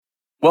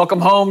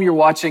Welcome home. You're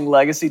watching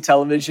Legacy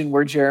Television.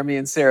 We're Jeremy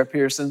and Sarah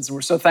Pearsons, and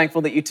we're so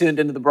thankful that you tuned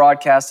into the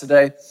broadcast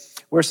today.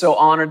 We're so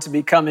honored to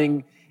be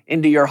coming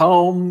into your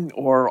home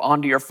or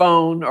onto your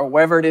phone or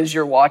wherever it is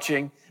you're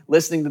watching,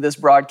 listening to this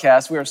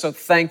broadcast. We are so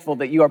thankful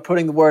that you are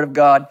putting the Word of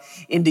God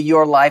into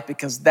your life,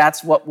 because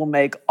that's what will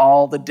make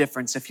all the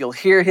difference. If you'll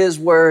hear His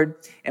Word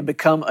and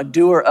become a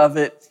doer of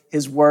it,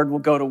 His Word will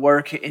go to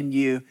work in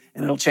you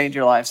and it'll change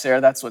your life, Sarah.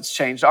 That's what's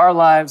changed our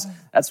lives.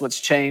 That's what's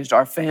changed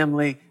our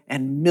family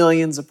and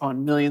millions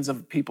upon millions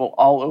of people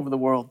all over the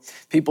world.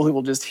 People who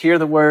will just hear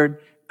the Word,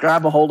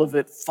 grab a hold of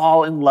it,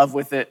 fall in love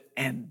with it,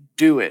 and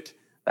do it.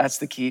 That's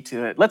the key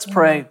to it. Let's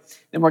pray,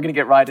 then we're going to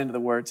get right into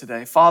the Word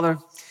today. Father,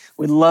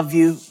 we love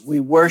you, we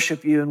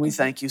worship you, and we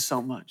thank you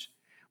so much.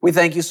 We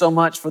thank you so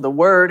much for the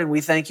Word, and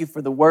we thank you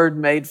for the Word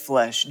made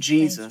flesh,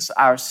 Jesus,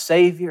 our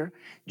Savior,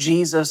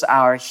 Jesus,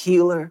 our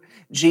healer,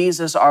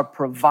 Jesus, our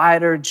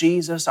provider,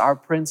 Jesus, our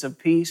Prince of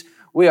Peace.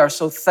 We are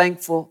so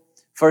thankful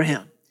for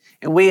Him.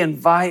 And we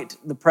invite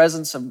the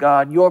presence of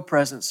God, your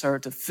presence, sir,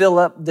 to fill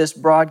up this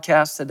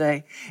broadcast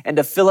today and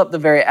to fill up the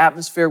very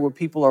atmosphere where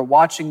people are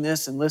watching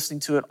this and listening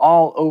to it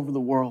all over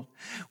the world.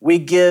 We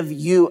give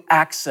you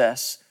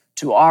access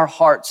to our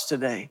hearts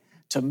today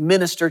to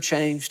minister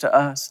change to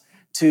us,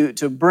 to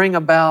bring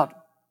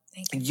about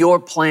your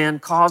plan.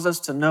 Cause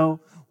us to know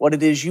what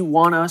it is you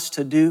want us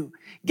to do.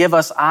 Give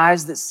us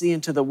eyes that see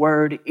into the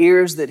Word,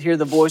 ears that hear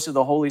the voice of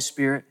the Holy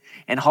Spirit,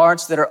 and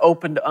hearts that are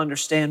open to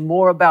understand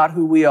more about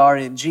who we are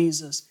in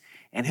Jesus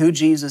and who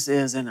Jesus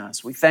is in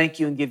us. We thank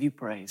you and give you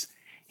praise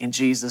in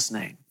Jesus'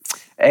 name.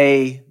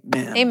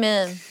 Amen.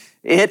 Amen.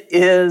 It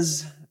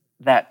is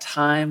that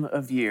time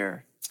of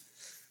year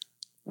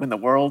when the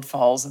world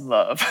falls in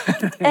love.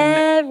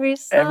 Every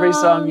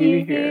song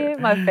you hear,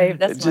 my favorite.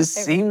 That's it just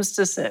my favorite. seems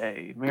to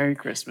say Merry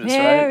Christmas,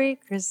 Merry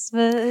right?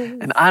 Christmas.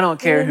 And I don't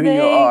care who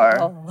you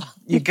are,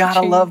 you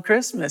gotta love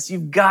Christmas.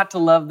 You've got to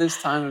love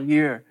this time of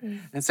year.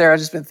 And Sarah, I've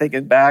just been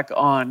thinking back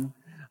on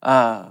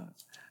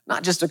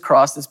not just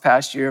across this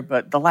past year,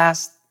 but the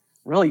last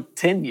really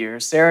 10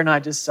 years. Sarah and I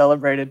just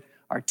celebrated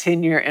our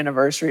 10-year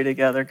anniversary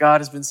together.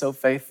 God has been so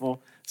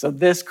faithful. So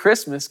this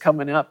Christmas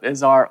coming up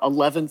is our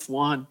 11th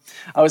one.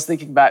 I was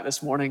thinking back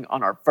this morning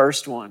on our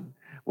first one.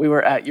 We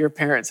were at your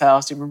parents'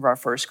 house. You remember our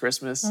first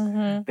Christmas?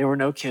 Mm-hmm. There were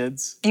no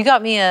kids. You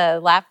got me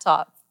a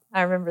laptop.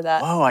 I remember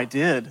that. Oh, I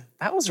did.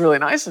 That was really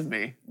nice of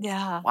me.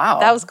 Yeah. Wow.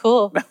 That was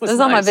cool. That was it was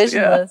on my nice,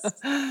 vision list.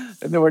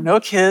 And there were no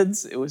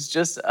kids. It was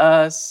just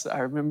us. I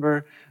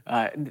remember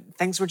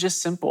things were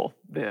just simple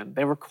then.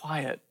 They were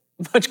quiet.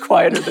 Much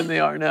quieter than they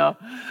are now.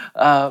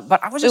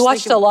 But I was just We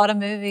watched thinking, a lot of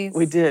movies.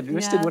 We did. We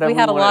just did whatever we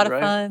had we wanted, a lot of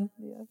right? fun.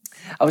 Yeah.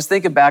 I was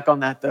thinking back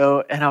on that,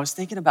 though, and I was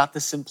thinking about the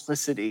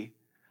simplicity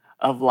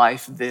of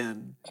life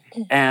then.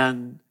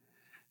 And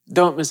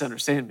don't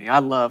misunderstand me. I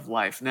love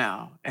life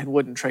now and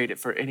wouldn't trade it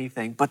for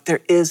anything. But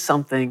there is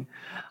something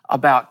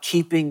about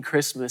keeping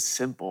Christmas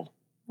simple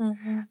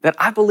that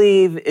I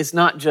believe is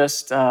not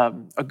just a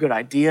good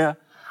idea.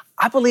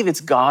 I believe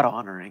it's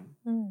God-honoring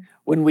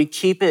when we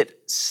keep it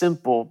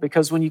simple,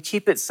 because when you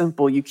keep it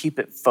simple, you keep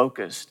it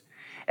focused.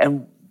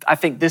 And I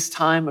think this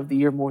time of the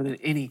year more than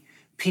any,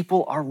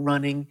 people are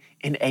running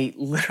in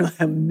literally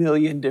a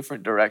million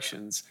different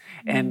directions.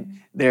 And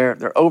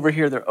they're over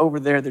here, they're over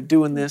there, they're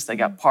doing this. They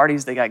got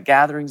parties, they got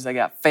gatherings, they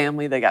got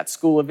family, they got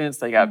school events,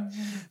 they got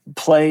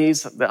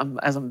plays.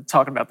 As I'm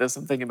talking about this,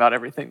 I'm thinking about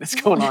everything that's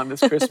going on this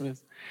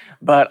Christmas.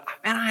 But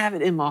man, I have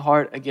it in my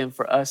heart again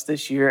for us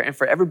this year and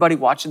for everybody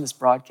watching this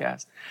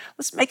broadcast.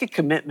 Let's make a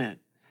commitment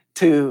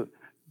to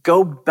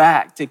go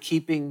back to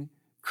keeping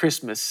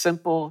Christmas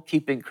simple,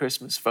 keeping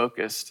Christmas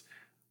focused.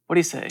 What do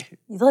you say?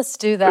 Let's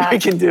do that. We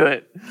can do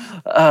it.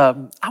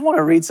 I want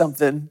to read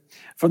something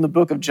from the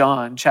book of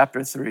John,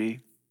 chapter 3.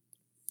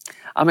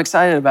 I'm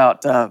excited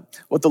about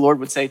what the Lord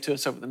would say to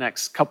us over the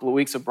next couple of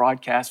weeks of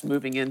broadcast,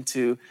 moving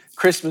into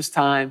Christmas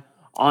time,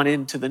 on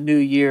into the new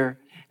year.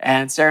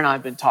 And Sarah and I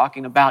have been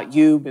talking about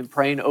you, been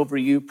praying over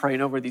you,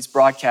 praying over these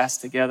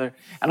broadcasts together.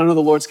 And I know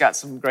the Lord's got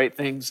some great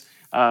things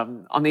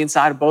on the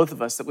inside of both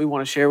of us that we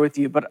want to share with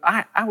you. But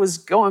I was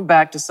going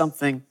back to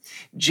something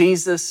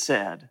Jesus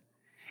said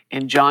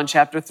in John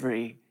chapter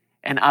 3,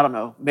 and I don't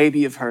know,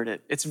 maybe you've heard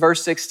it. It's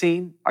verse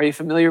 16. Are you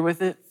familiar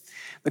with it?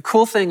 The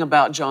cool thing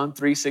about John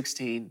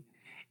 3:16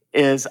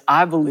 is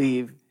I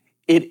believe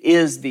it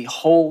is the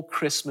whole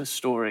Christmas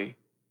story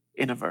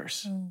in a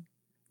verse.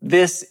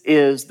 This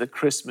is the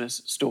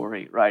Christmas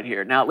story right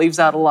here. Now, it leaves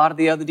out a lot of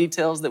the other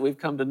details that we've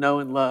come to know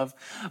and love,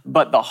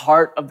 but the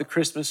heart of the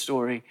Christmas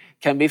story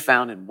can be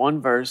found in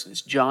one verse.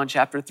 It's John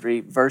chapter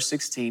 3, verse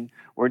 16,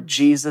 where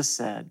Jesus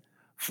said,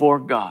 "For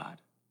God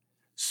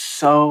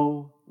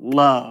so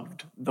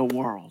loved the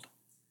world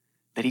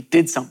that He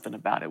did something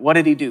about it." What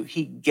did He do?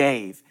 He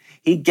gave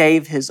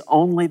His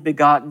only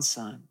begotten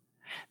Son,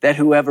 that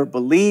whoever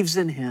believes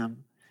in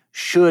Him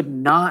should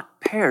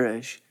not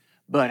perish,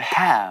 but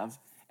have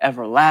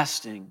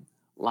everlasting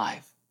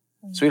life.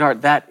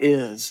 Sweetheart, that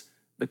is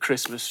the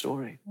Christmas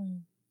story.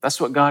 That's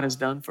what God has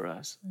done for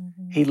us.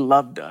 He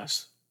loved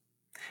us.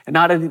 And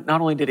not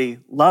only did He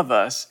love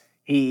us,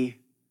 He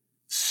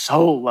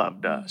so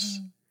loved us.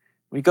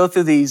 We go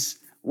through these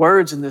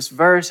words in this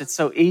verse, it's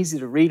so easy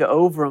to read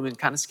over them and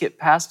kind of skip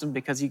past them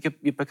because you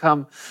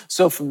become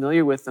so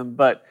familiar with them.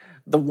 But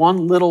the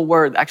one little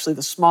word, actually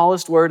the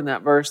smallest word in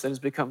that verse that has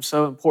become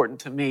so important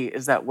to me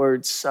is that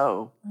word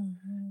so.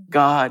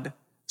 God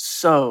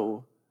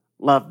so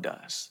loved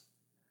us.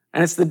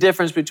 And it's the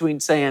difference between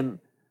saying,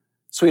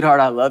 sweetheart,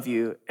 I love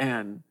you,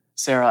 and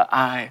Sarah,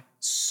 I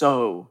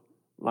so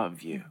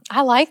love you.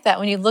 I like that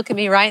when you look at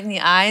me right in the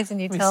eyes and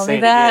you tell me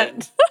it that.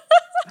 again.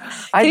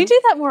 Can you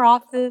do that more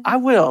often? I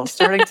will,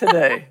 starting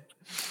today.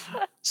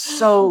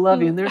 So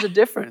love you. And there's a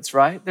difference,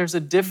 right? There's a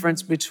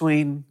difference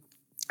between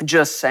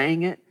just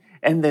saying it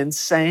and then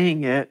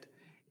saying it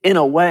in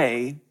a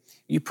way.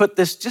 You put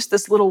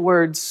this little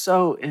word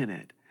so in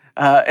it.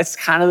 It's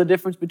kind of the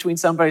difference between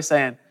somebody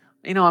saying,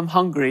 I'm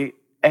hungry,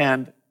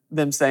 and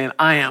them saying,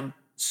 I am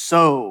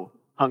so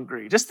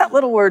hungry. Just that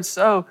little word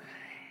so.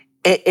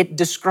 It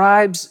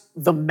describes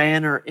the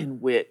manner in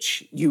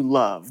which you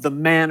love, the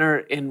manner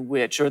in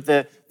which, or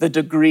the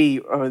degree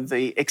or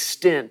the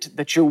extent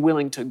that you're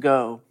willing to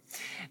go,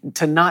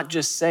 to not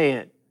just say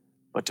it,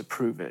 but to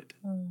prove it.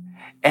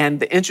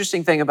 And the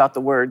interesting thing about the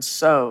word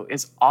so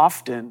is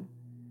often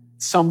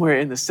somewhere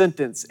in the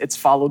sentence, it's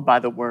followed by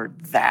the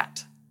word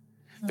that.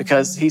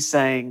 Because he's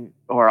saying,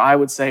 or I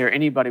would say, or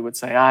anybody would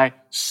say, I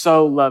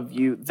so love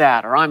you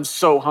that, or I'm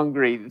so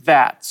hungry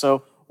that.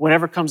 So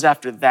whatever comes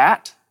after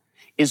that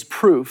is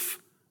proof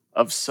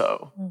of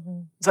so.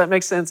 Does that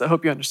make sense? I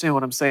hope you understand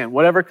what I'm saying.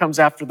 Whatever comes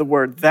after the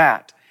word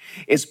that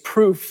is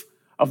proof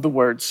of the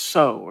word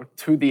so, or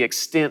to the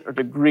extent or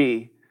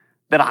degree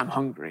that I'm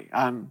hungry.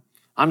 I'm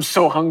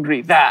so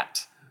hungry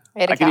that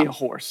I could eat a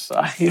horse,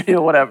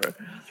 whatever.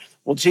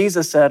 Well,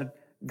 Jesus said,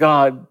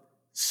 God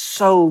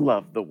so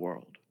loved the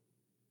world.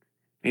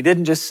 He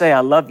didn't just say, I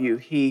love you.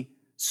 He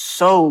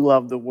so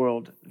loved the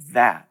world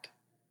that.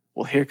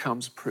 Well, here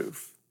comes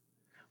proof.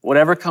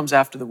 Whatever comes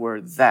after the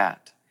word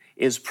that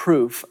is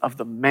proof of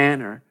the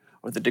manner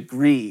or the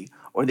degree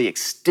or the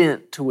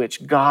extent to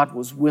which God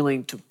was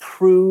willing to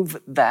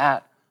prove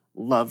that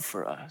love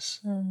for us.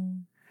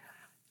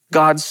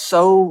 God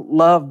so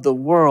loved the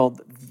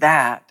world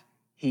that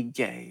he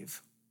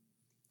gave.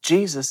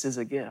 Jesus is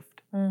a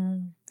gift.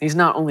 He's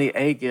not only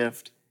a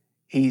gift,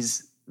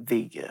 he's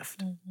the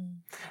gift.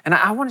 And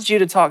I wanted you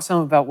to talk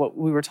some about what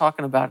we were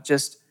talking about,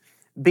 just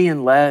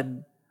being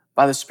led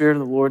by the Spirit of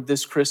the Lord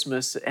this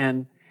Christmas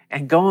and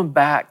going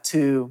back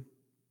to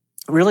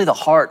really the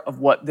heart of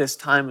what this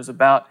time is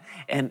about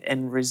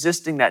and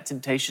resisting that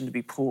temptation to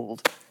be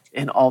pulled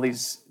in all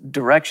these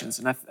directions.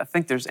 And I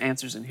think there's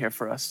answers in here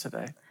for us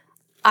today.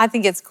 I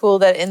think it's cool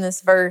that in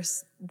this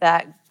verse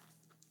that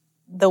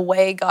the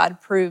way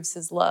God proves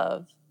his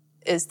love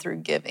is through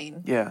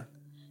giving. Yeah.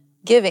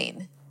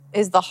 Giving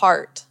is the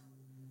heart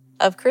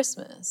of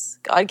Christmas.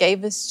 God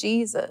gave us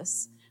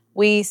Jesus.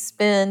 We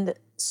spend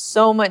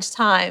so much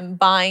time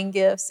buying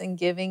gifts and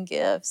giving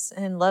gifts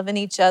and loving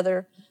each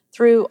other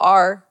through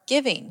our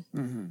giving.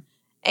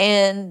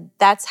 And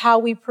that's how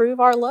we prove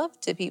our love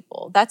to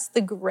people. That's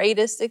the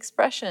greatest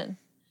expression.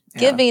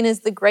 Giving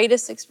is the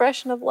greatest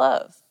expression of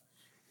love.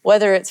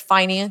 Whether it's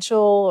financial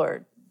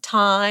or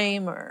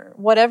time or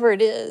whatever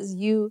it is,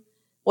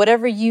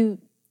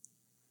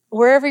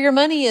 wherever your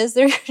money is,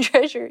 there's your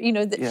treasure.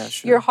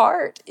 Your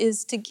heart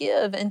is to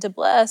give and to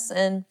bless.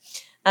 And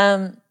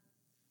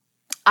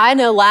I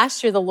know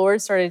last year the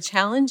Lord started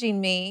challenging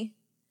me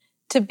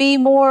to be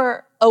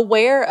more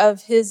aware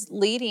of his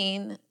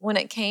leading when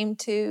it came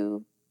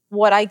to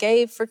what I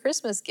gave for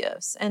Christmas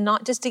gifts, and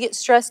not just to get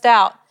stressed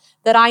out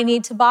that I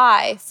need to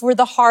buy for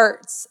the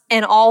Harts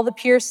and all the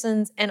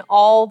Pearsons and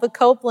all the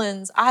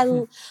Copelands.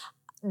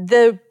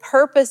 The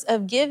purpose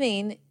of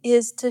giving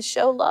is to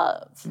show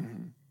love.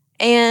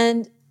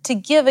 And to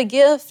give a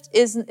gift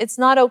it's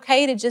not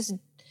okay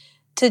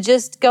to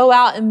just go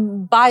out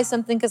and buy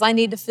something because I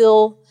need to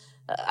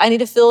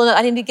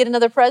get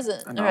another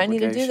present, or I need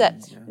to do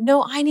that. Yeah.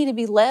 No, I need to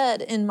be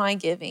led in my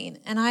giving.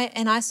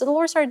 And so the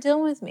Lord started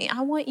dealing with me.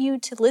 I want you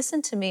to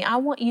listen to me. I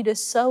want you to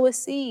sow a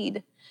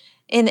seed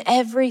in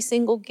every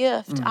single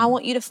gift. I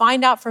want you to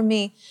find out from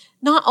me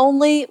not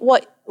only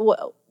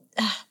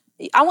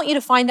I want you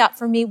to find out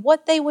from me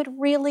what they would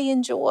really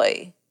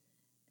enjoy.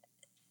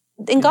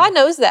 And God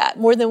knows that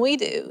more than we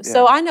do. Yeah.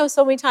 So I know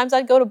so many times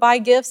I'd go to buy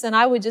gifts and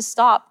I would just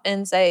stop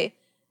and say,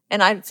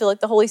 and I feel like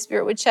the Holy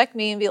Spirit would check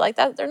me and be like,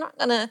 "That they're not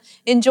going to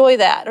enjoy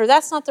that, or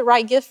that's not the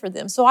right gift for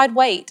them." So I'd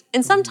wait.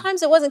 And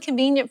sometimes it wasn't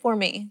convenient for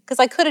me because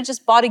I could have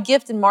just bought a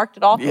gift and marked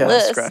it off the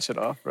list. Yeah, scratch it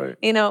off, right.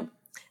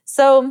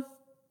 So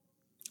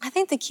I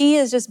think the key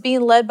is just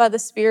being led by the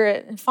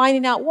Spirit and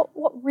finding out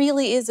what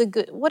really is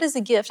what is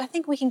a gift. I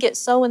think we can get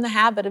so in the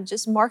habit of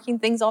just marking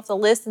things off the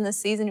list in this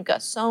season. You've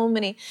got so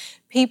many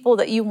people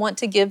that you want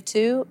to give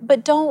to,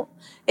 but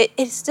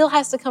it still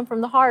has to come from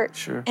the heart.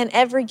 Sure. And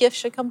every gift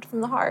should come from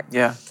the heart.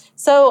 Yeah.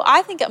 So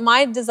I think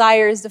my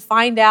desire is to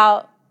find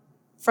out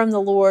from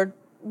the Lord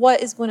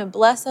what is going to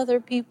bless other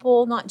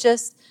people, not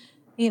just,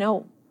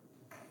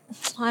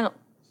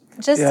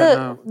 Just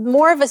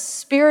more of a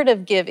spirit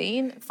of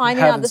giving,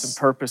 finding out some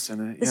purpose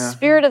in it. The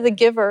spirit of the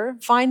giver,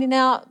 finding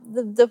out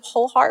the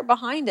whole heart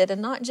behind it,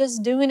 and not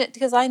just doing it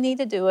because I need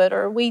to do it,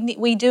 or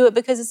we do it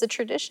because it's a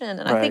tradition.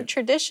 And I think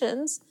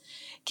traditions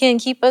can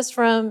keep us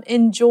from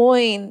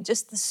enjoying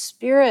just the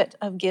spirit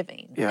of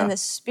giving and the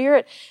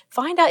spirit.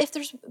 Find out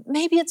if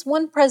maybe it's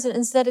one present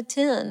instead of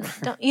 10.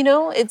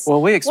 It's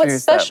we experienced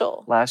what's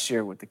special. That last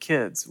year with the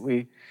kids.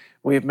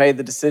 We've made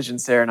the decision,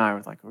 Sarah and I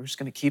were like, we're just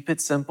going to keep it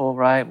simple,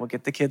 right? We'll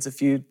get the kids a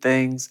few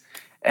things.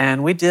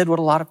 And we did what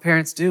a lot of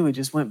parents do. We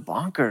just went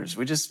bonkers.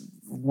 We just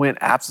went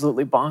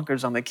absolutely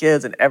bonkers on the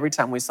kids. And every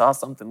time we saw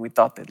something we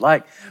thought they'd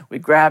like, we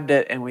grabbed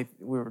it and we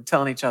were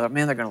telling each other,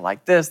 man, they're going to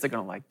like this, they're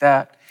going to like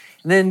that.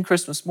 And then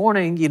Christmas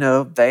morning,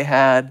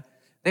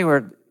 they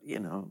were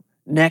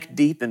neck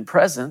deep in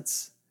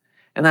presents.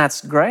 And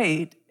that's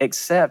great,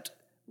 except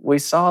we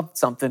saw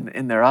something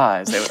in their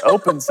eyes. They would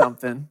open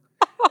something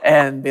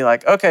and be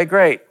like, okay,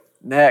 great,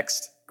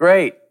 next,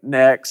 great,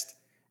 next.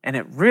 And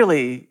it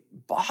really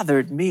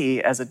bothered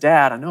me as a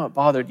dad. I know it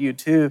bothered you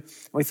too.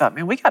 We thought,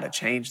 man, we got to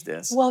change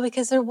this. Well,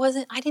 because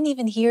I didn't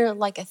even hear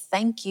like a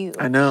thank you.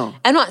 I know.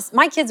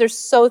 My kids are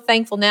so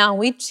thankful now.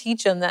 We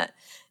teach them that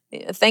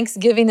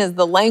Thanksgiving is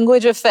the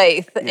language of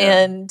faith,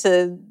 and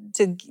to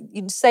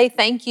say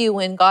thank you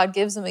when God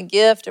gives them a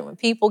gift or when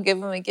people give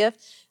them a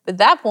gift. But at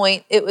that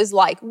point, it was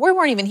like, we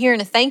weren't even hearing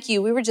a thank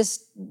you. We were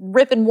just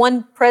ripping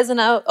one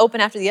present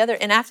open after the other.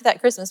 And after that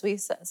Christmas, we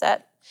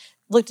sat,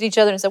 looked at each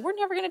other and said, we're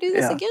never going to do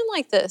this again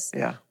like this.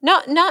 Yeah.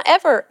 Not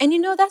ever. And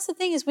that's the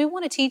thing is we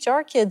want to teach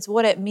our kids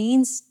what it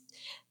means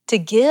to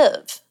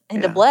give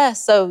and to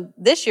bless. So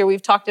this year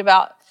we've talked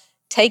about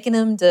taking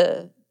them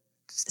to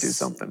just do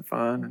something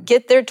fun.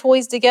 Get their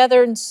toys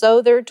together and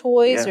sew their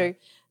toys or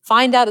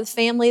find out a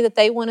family that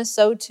they want to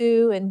sew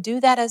to and do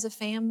that as a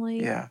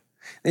family. Yeah.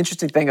 The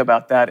interesting thing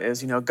about that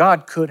is,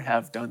 God could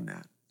have done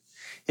that.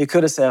 He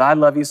could have said, I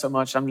love you so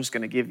much, I'm just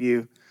going to give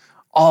you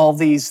all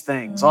these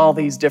things, all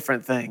these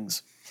different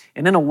things.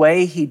 And in a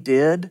way he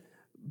did,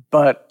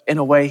 but in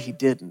a way he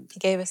didn't. He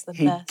gave us the best.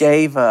 He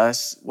gave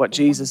us what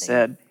Jesus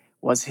said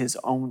was his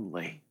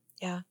only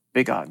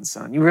begotten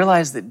son. You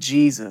realize that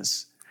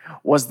Jesus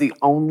was the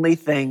only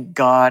thing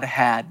God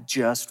had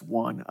just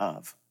one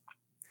of.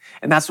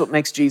 And that's what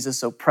makes Jesus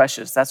so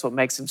precious. That's what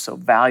makes him so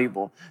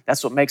valuable.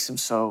 That's what makes him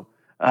so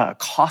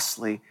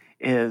costly,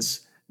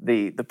 is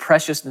the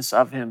preciousness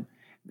of him,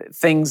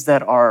 things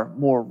that are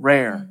more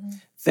rare,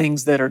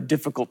 things that are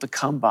difficult to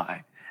come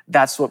by.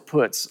 That's what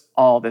puts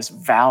all this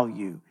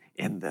value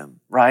in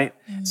them, right?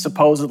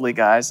 Supposedly,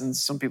 guys, and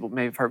some people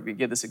may have heard me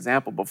give this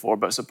example before,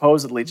 but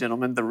supposedly,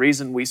 gentlemen, the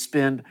reason we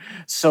spend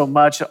so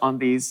much on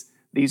these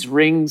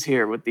rings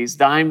here with these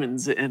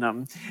diamonds in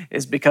them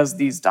is because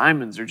these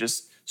diamonds are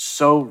just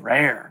so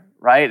rare,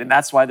 right? And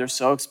that's why they're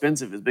so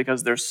expensive, is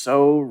because they're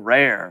so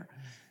rare.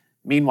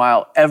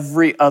 Meanwhile,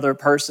 every other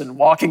person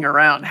walking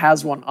around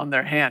has one on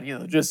their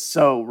hand, just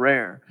so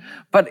rare.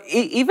 But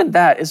even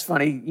that is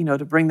funny,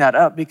 to bring that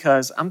up,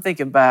 because I'm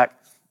thinking back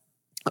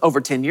over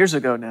 10 years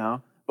ago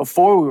now,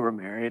 before we were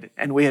married,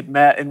 and we had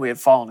met and we had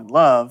fallen in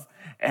love,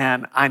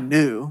 and I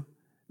knew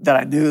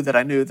that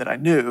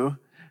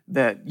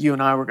you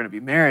and I were going to be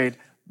married,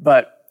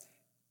 but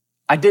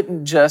I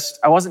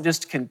wasn't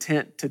just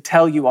content to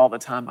tell you all the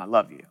time, I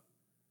love you.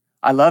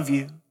 I love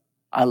you.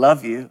 I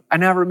love you. I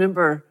now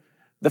remember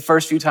the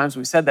first few times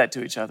we said that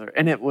to each other,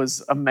 and it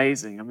was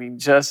amazing. I mean,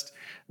 just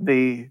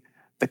the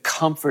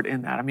comfort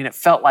in that. I mean, it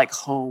felt like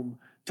home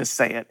to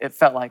say it. It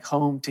felt like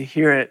home to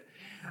hear it.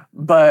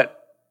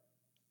 But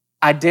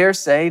I dare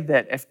say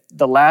that if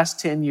the last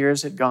 10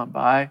 years had gone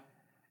by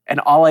and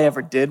all I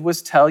ever did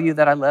was tell you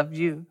that I loved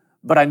you,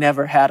 but I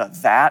never had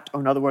or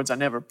in other words, I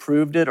never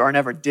proved it, or I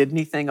never did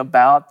anything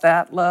about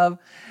that love,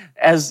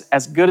 as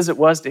good as it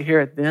was to hear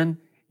it then,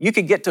 you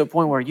could get to a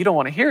point where you don't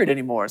want to hear it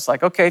anymore. It's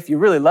like, okay, if you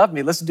really love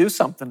me, let's do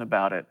something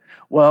about it.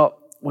 Well,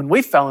 when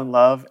we fell in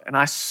love and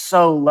I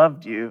so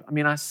loved you,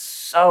 I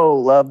so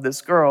loved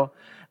this girl,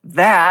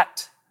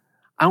 that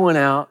I went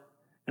out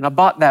and I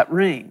bought that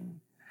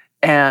ring.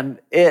 And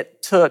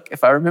it took,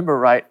 if I remember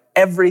right,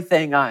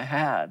 everything I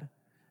had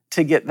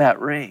to get that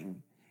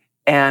ring.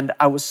 And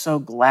I was so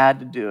glad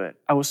to do it.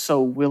 I was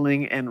so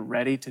willing and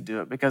ready to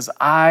do it because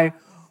I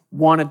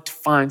wanted to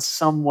find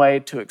some way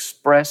to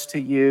express to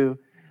you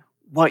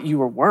what you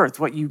were worth,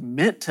 what you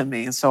meant to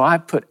me. And so I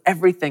put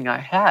everything I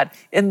had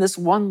in this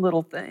one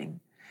little thing.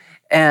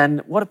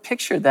 And what a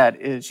picture that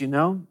is,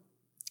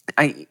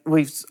 I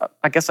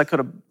guess I could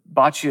have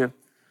bought you,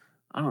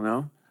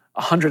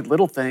 100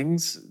 little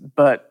things,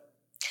 but.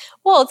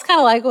 Well, it's kind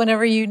of like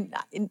whenever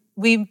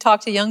we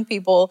talk to young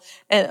people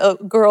and a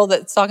girl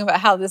that's talking about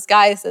how this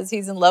guy says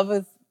he's in love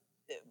with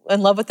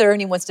her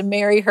and he wants to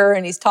marry her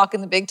and he's talking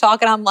the big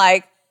talk. And I'm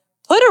like,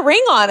 put a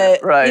ring on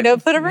it, right.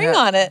 Put a ring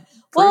on it.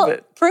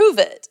 Prove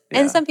it. Yeah.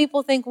 And some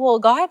people think, well,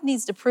 God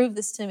needs to prove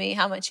this to me,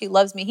 how much he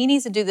loves me. He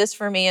needs to do this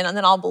for me and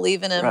then I'll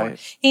believe in him. Right. Or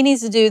he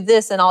needs to do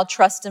this and I'll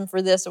trust him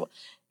for this.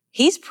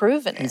 He's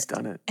proven it. He's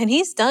done it. And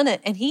he's done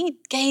it. And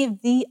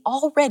he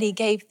already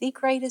gave the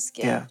greatest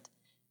gift. Yeah.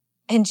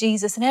 and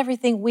Jesus, and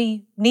everything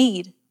we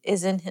need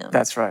is in him.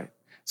 That's right.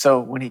 So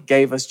when he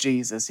gave us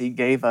Jesus, he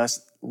gave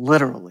us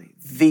literally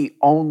the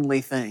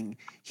only thing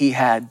he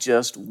had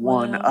just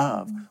one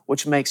of,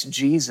 which makes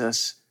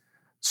Jesus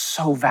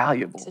so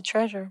valuable. He's a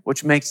treasure.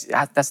 Which makes,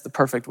 that's the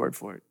perfect word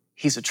for it.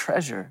 He's a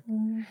treasure.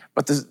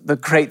 But the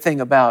great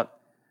thing about,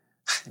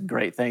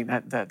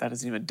 that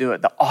doesn't even do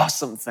it. The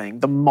awesome thing,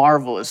 the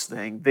marvelous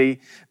thing,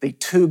 the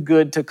too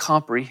good to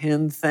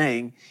comprehend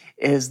thing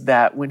is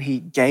that when he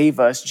gave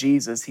us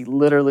Jesus, he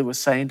literally was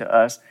saying to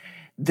us,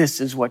 this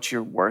is what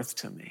you're worth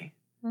to me.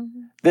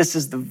 This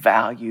is the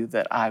value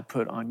that I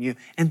put on you.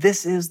 And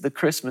this is the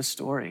Christmas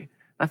story.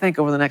 I think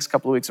over the next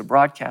couple of weeks of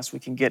broadcast, we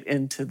can get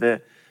into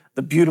the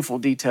beautiful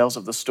details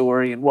of the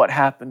story and what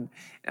happened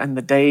and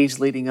the days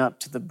leading up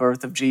to the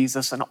birth of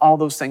Jesus, and all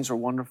those things are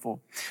wonderful.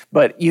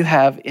 But you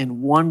have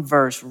in one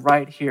verse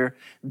right here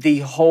the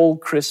whole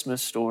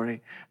Christmas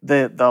story,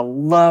 the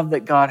love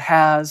that God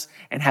has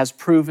and has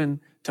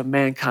proven to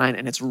mankind,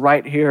 and it's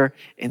right here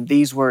in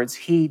these words.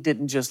 He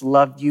didn't just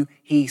love you,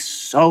 he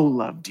so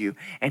loved you.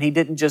 And he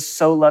didn't just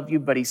so love you,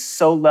 but he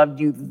so loved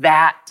you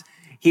that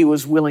he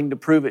was willing to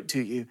prove it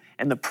to you.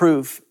 And the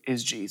proof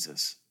is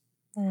Jesus.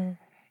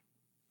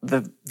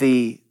 The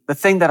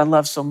thing that I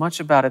love so much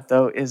about it,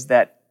 though, is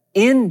that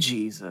in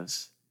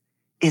Jesus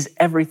is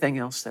everything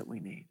else that we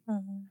need.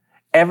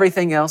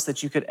 Everything else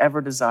that you could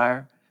ever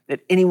desire, that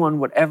anyone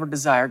would ever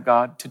desire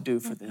God to do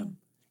for them,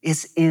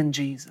 is in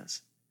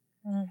Jesus.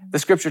 The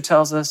scripture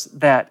tells us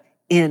that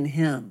in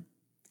him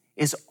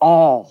is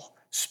all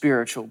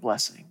spiritual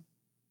blessing.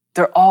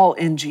 They're all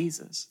in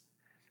Jesus.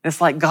 It's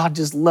like God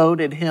just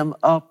loaded him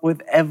up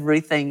with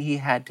everything he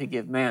had to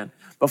give man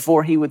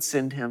before he would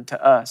send him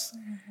to us.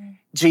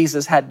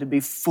 Jesus had to be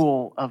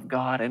full of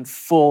God and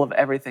full of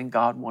everything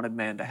God wanted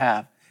man to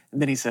have.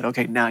 And then he said,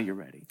 okay, now you're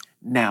ready.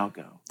 Now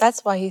go.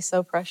 That's why he's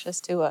so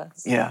precious to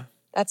us. Yeah.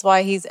 That's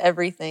why he's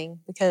everything,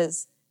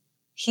 because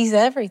he's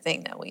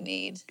everything that we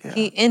need. Yeah.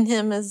 In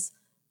him is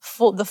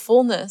the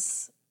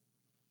fullness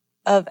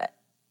of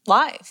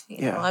life.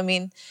 You know? I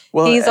mean,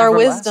 he's our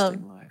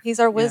wisdom. Life. He's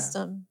our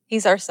wisdom.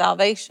 He's our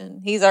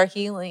salvation. He's our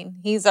healing.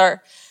 He's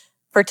our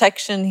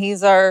protection.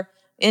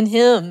 In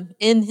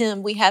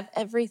him, we have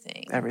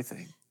everything.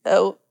 Everything.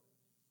 So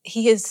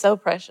he is so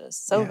precious,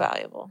 so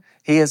valuable.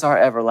 He is our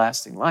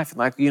everlasting life. And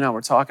like you and I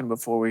were talking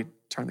before we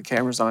turned the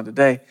cameras on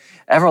today,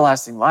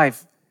 everlasting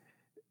life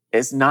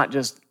is not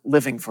just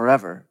living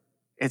forever.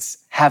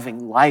 It's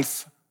having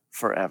life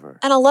forever.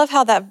 And I love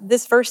how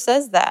this verse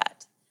says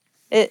that.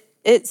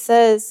 It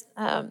says,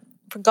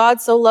 for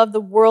God so loved the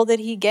world that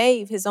he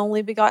gave his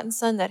only begotten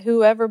son, that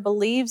whoever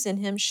believes in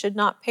him should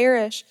not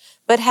perish,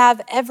 but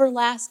have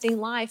everlasting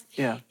life.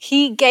 Yeah.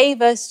 He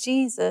gave us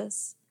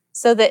Jesus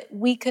so that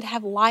we could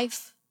have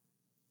life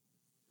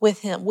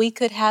with him. We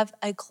could have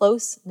a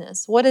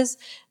closeness. We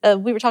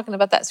were talking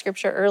about that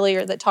scripture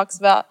earlier that talks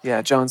about.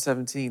 Yeah, John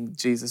 17,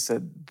 Jesus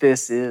said,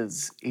 this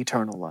is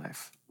eternal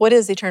life. What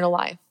is eternal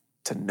life?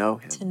 To know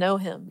him. To know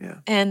him. Yeah.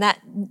 And that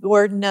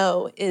word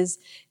know is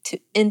to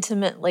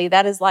intimately.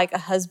 That is like a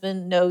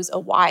husband knows a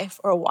wife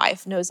or a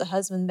wife knows a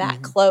husband,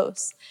 that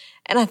close.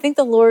 And I think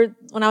the Lord,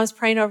 when I was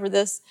praying over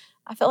this,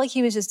 I felt like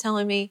he was just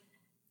telling me,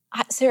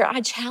 Sarah, I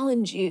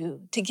challenge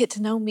you to get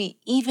to know me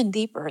even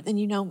deeper than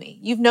you know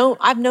me.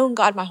 I've known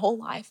God my whole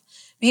life.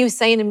 But he was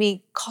saying to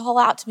me, call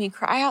out to me,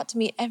 cry out to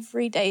me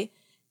every day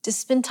to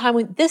spend time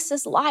with. This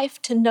is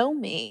life, to know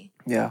me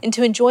and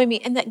to enjoy me.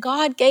 And that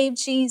God gave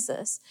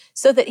Jesus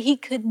so that he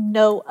could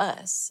know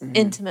us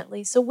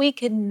intimately, so we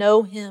could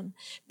know him,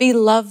 be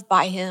loved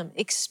by him,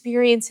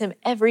 experience him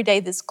every day,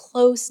 this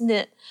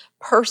close-knit,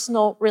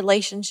 personal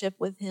relationship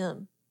with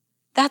him.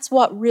 That's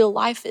what real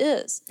life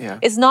is. Yeah.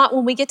 It's not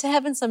when we get to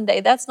heaven someday.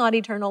 That's not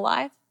eternal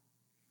life.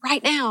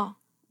 Right now,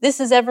 this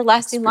is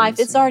everlasting life.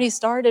 It's already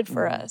started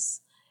for us.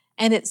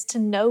 And it's to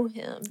know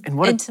him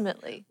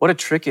intimately. What a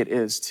trick it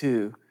is,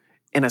 too,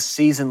 in a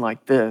season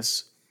like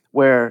this,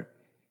 where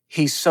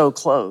he's so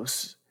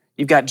close.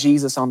 You've got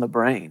Jesus on the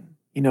brain.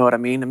 You know what I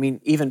mean? I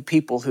mean, even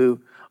people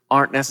who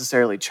aren't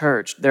necessarily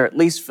church, they're at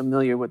least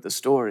familiar with the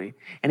story.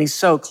 And he's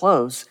so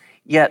close,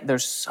 yet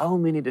there's so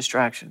many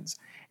distractions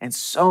and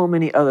so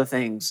many other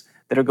things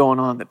that are going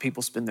on that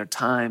people spend their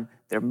time,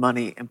 their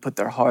money, and put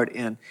their heart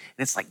in. And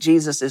it's like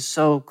Jesus is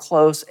so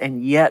close,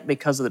 and yet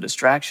because of the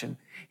distraction,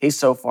 he's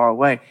so far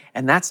away.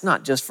 And that's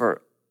not just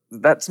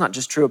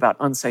true about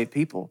unsaved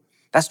people.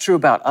 That's true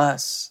about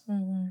us.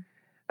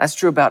 That's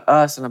true about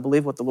us. And I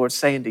believe what the Lord's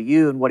saying to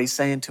you and what he's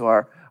saying to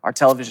our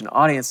television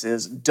audience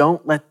is,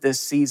 don't let this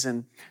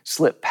season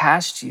slip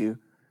past you.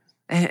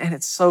 And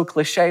it's so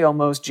cliche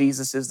almost,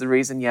 Jesus is the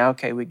reason. Yeah,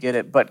 okay, we get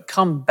it. But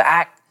come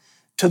back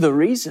to the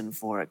reason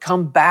for it.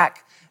 Come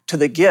back to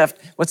the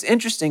gift. What's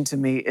interesting to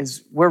me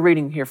is we're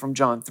reading here from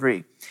John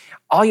 3.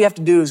 All you have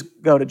to do is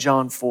go to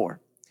John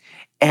 4.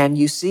 And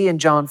you see in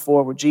John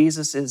 4 where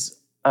Jesus is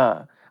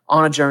on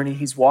a journey.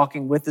 He's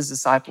walking with his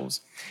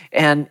disciples.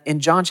 And in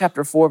John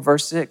chapter 4,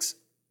 verse 6,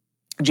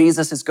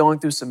 Jesus is going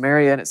through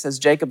Samaria, and it says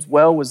Jacob's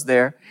well was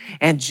there.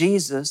 And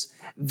Jesus,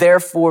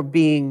 therefore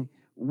being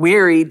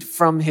wearied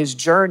from his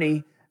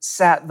journey,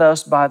 sat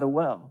thus by the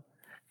well.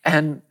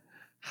 And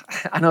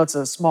I know it's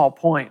a small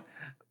point,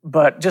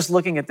 but just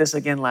looking at this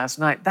again last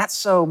night, that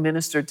so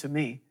ministered to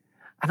me.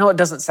 I know it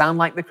doesn't sound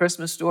like the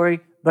Christmas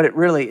story, but it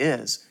really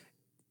is.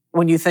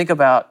 When you think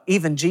about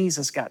even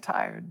Jesus got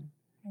tired,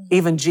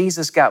 even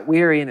Jesus got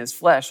weary in his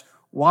flesh,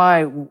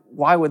 why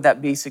would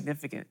that be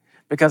significant?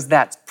 Because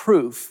that's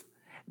proof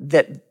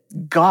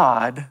that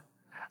God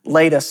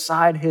laid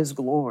aside his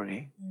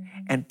glory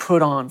and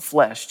put on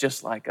flesh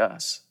just like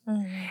us.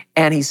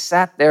 And he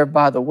sat there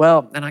by the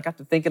well, and I got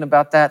to thinking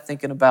about that,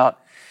 thinking about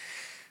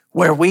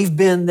where we've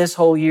been this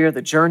whole year,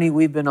 the journey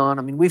we've been on.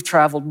 I mean, we've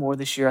traveled more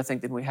this year, I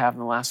think, than we have in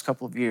the last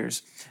couple of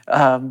years.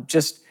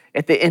 Just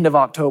at the end of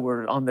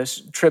October on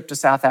this trip to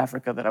South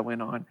Africa that I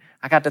went on,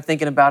 I got to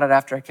thinking about it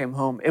after I came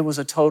home. It was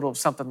a total of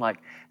something like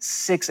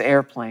 6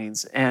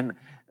 airplanes and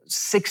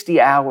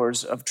 60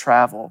 hours of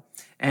travel.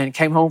 And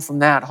came home from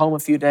that, home a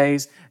few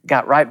days,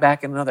 got right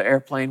back in another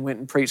airplane, went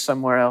and preached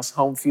somewhere else,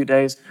 home a few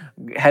days,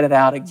 headed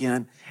out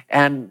again.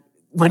 And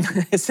when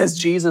it says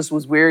Jesus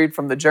was wearied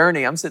from the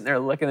journey, I'm sitting there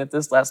looking at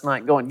this last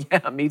night going,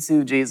 yeah, me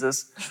too,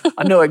 Jesus.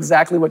 I know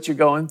exactly what you're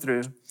going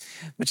through.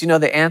 But you know,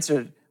 the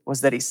answer was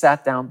that he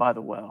sat down by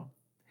the well.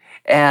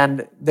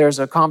 And there's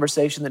a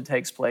conversation that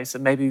takes place,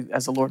 and maybe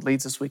as the Lord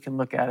leads us, we can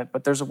look at it.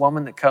 But there's a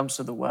woman that comes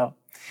to the well,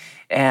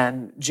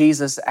 and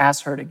Jesus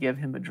asks her to give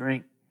him a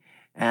drink.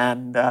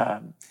 And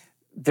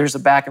there's a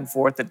back and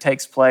forth that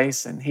takes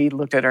place. And he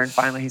looked at her and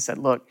finally he said,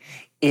 look,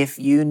 if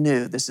you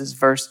knew, this is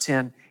verse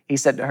 10, he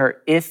said to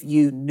her, if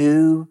you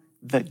knew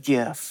the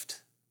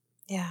gift,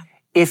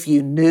 if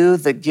you knew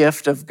the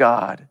gift of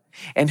God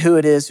and who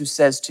it is who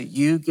says to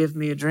you, give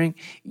me a drink,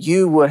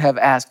 you would have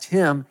asked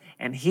him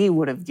and he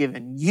would have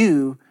given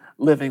you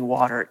living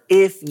water.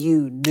 If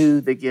you knew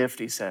the gift,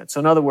 he said.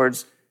 So in other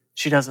words,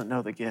 she doesn't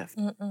know the gift.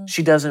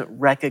 She doesn't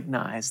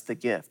recognize the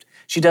gift.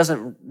 She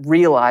doesn't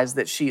realize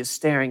that she is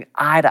staring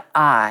eye to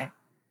eye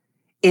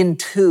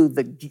into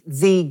the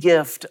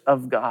gift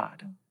of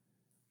God.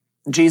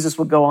 Jesus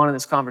would go on in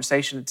this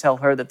conversation and tell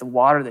her that the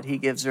water that he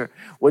gives her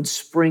would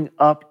spring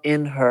up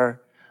in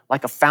her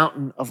like a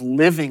fountain of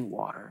living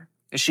water,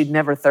 and she'd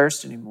never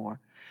thirst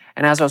anymore.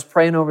 And as I was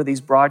praying over these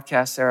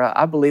broadcasts, Sarah,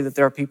 I believe that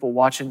there are people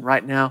watching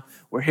right now.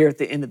 We're here at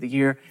the end of the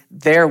year.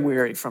 They're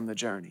weary from the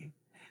journey.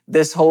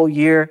 This whole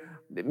year,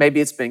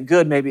 maybe it's been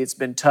good, maybe it's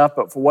been tough,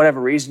 but for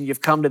whatever reason, you've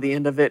come to the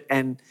end of it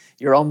and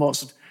you're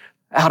almost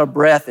out of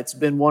breath. It's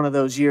been one of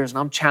those years, and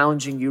I'm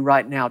challenging you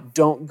right now,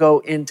 don't go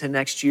into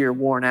next year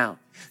worn out.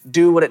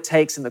 Do what it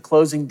takes in the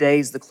closing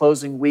days, the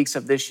closing weeks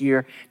of this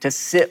year to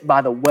sit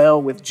by the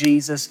well with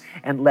Jesus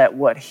and let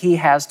what he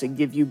has to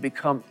give you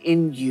become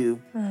in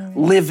you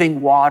living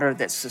water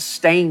that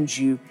sustains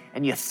you,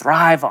 and you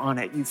thrive on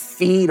it, you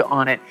feed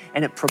on it,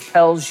 and it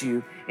propels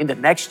you into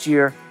next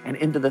year and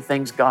into the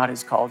things God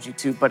has called you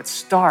to. But it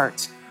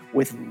starts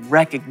with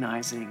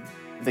recognizing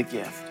the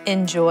gift.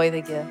 Enjoy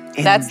the gift.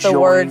 That's the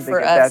word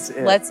for us.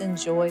 Let's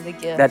enjoy the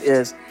gift. That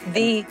is.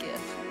 The gift.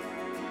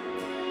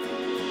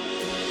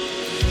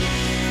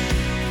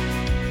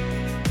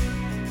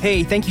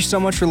 Hey, thank you so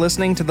much for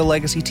listening to the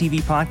Legacy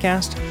TV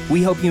podcast.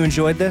 We hope you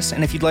enjoyed this,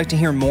 and if you'd like to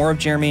hear more of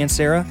Jeremy and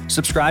Sarah,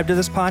 subscribe to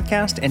this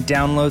podcast and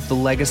download the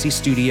Legacy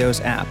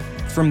Studios app.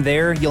 From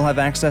there, you'll have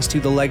access to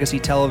the Legacy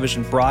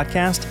Television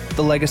broadcast,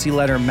 the Legacy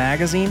Letter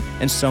magazine,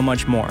 and so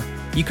much more.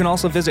 You can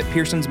also visit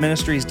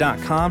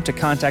pearsonsministries.com to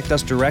contact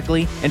us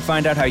directly and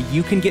find out how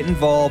you can get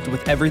involved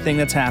with everything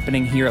that's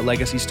happening here at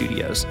Legacy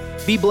Studios.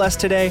 Be blessed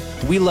today.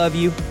 We love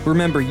you.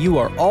 Remember, you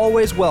are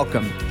always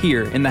welcome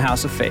here in the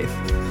House of Faith.